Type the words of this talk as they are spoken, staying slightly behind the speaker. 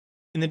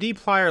In the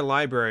dplyr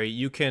library,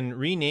 you can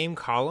rename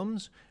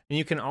columns, and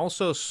you can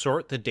also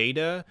sort the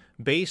data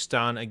based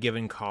on a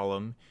given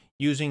column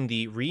using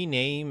the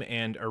rename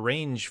and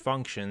arrange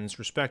functions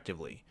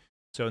respectively.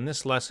 So in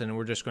this lesson,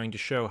 we're just going to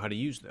show how to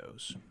use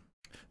those.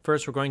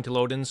 First, we're going to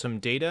load in some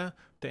data,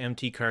 the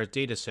mtcars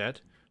dataset,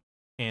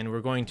 and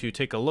we're going to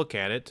take a look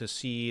at it to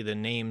see the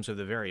names of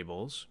the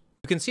variables.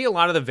 You can see a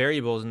lot of the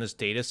variables in this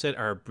dataset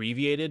are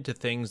abbreviated to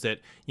things that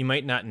you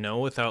might not know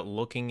without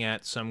looking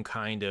at some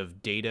kind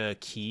of data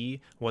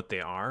key, what they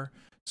are.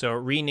 So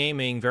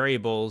renaming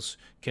variables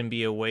can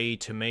be a way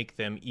to make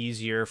them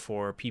easier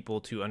for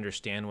people to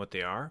understand what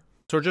they are.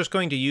 So we're just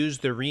going to use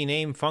the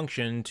rename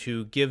function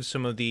to give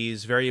some of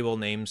these variable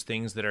names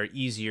things that are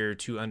easier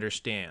to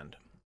understand.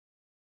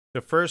 So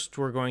first,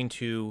 we're going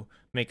to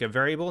make a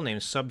variable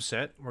named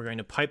subset. We're going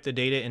to pipe the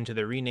data into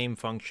the rename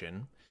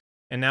function.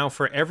 And now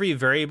for every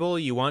variable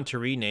you want to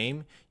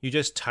rename, you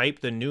just type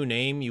the new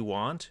name you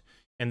want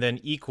and then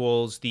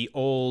equals the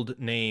old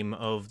name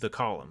of the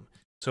column.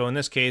 So in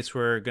this case,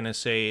 we're going to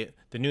say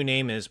the new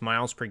name is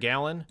miles per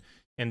gallon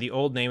and the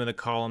old name of the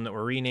column that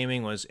we're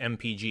renaming was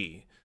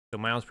MPG. So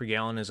miles per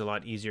gallon is a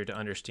lot easier to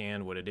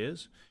understand what it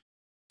is.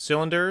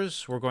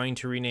 Cylinders, we're going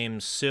to rename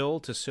sil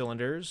to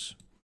cylinders.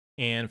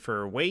 And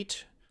for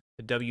weight,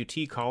 the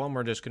WT column,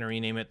 we're just going to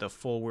rename it the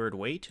full word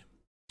weight.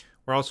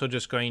 We're also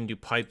just going to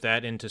pipe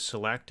that into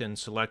select and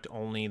select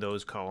only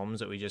those columns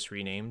that we just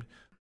renamed.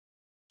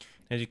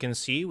 As you can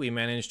see, we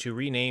managed to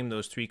rename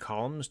those three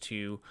columns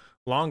to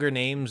longer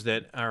names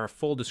that are a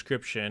full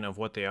description of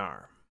what they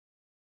are.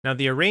 Now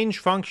the arrange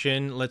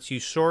function lets you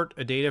sort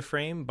a data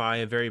frame by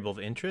a variable of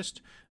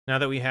interest. Now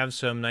that we have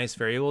some nice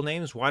variable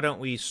names, why don't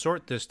we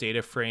sort this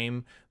data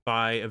frame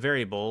by a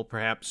variable,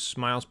 perhaps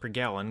miles per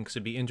gallon, because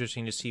it'd be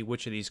interesting to see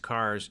which of these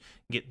cars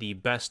get the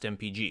best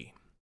MPG.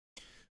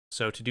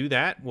 So to do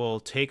that,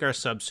 we'll take our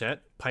subset,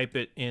 pipe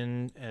it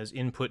in as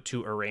input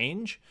to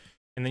arrange,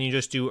 and then you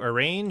just do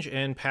arrange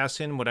and pass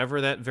in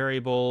whatever that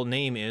variable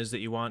name is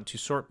that you want to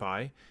sort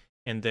by,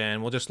 and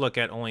then we'll just look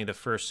at only the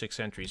first 6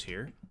 entries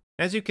here.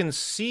 As you can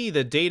see,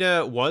 the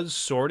data was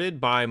sorted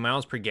by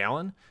miles per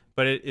gallon,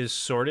 but it is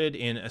sorted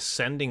in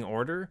ascending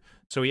order.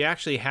 So we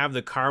actually have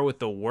the car with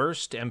the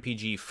worst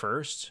MPG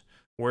first,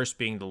 worst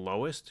being the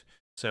lowest.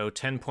 So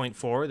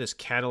 10.4, this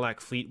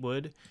Cadillac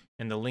Fleetwood,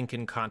 and the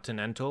Lincoln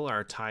Continental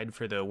are tied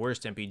for the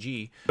worst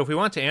MPG. So if we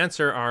want to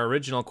answer our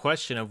original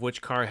question of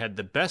which car had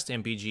the best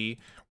MPG,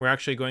 we're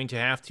actually going to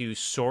have to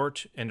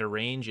sort and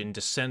arrange in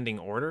descending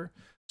order.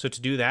 So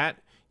to do that,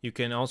 you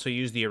can also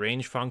use the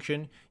arrange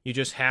function. You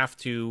just have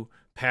to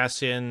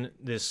pass in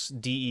this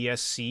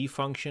DESC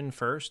function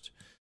first.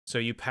 So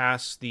you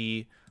pass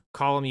the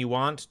column you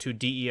want to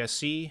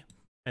DESC,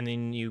 and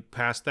then you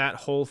pass that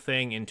whole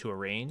thing into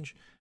arrange.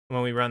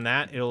 When we run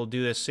that, it'll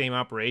do the same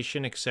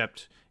operation,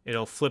 except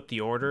it'll flip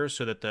the order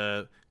so that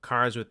the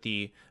cars with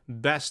the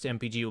best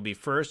MPG will be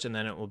first, and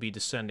then it will be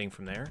descending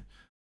from there.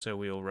 So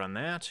we will run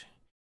that.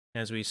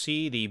 As we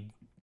see, the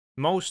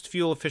most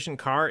fuel-efficient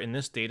car in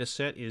this data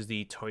set is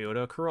the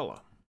Toyota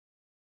Corolla.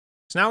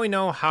 So now we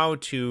know how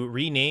to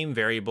rename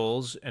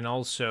variables and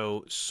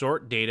also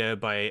sort data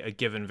by a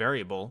given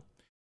variable.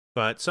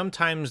 But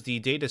sometimes the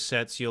data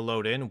sets you'll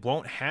load in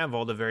won't have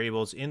all the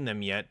variables in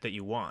them yet that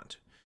you want.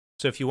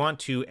 So if you want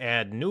to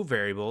add new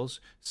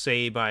variables,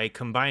 say by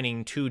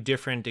combining 2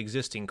 different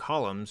existing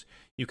columns,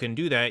 you can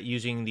do that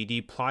using the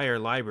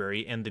dplyr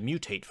library and the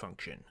mutate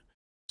function.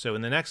 So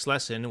in the next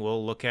lesson,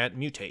 we'll look at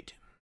mutate.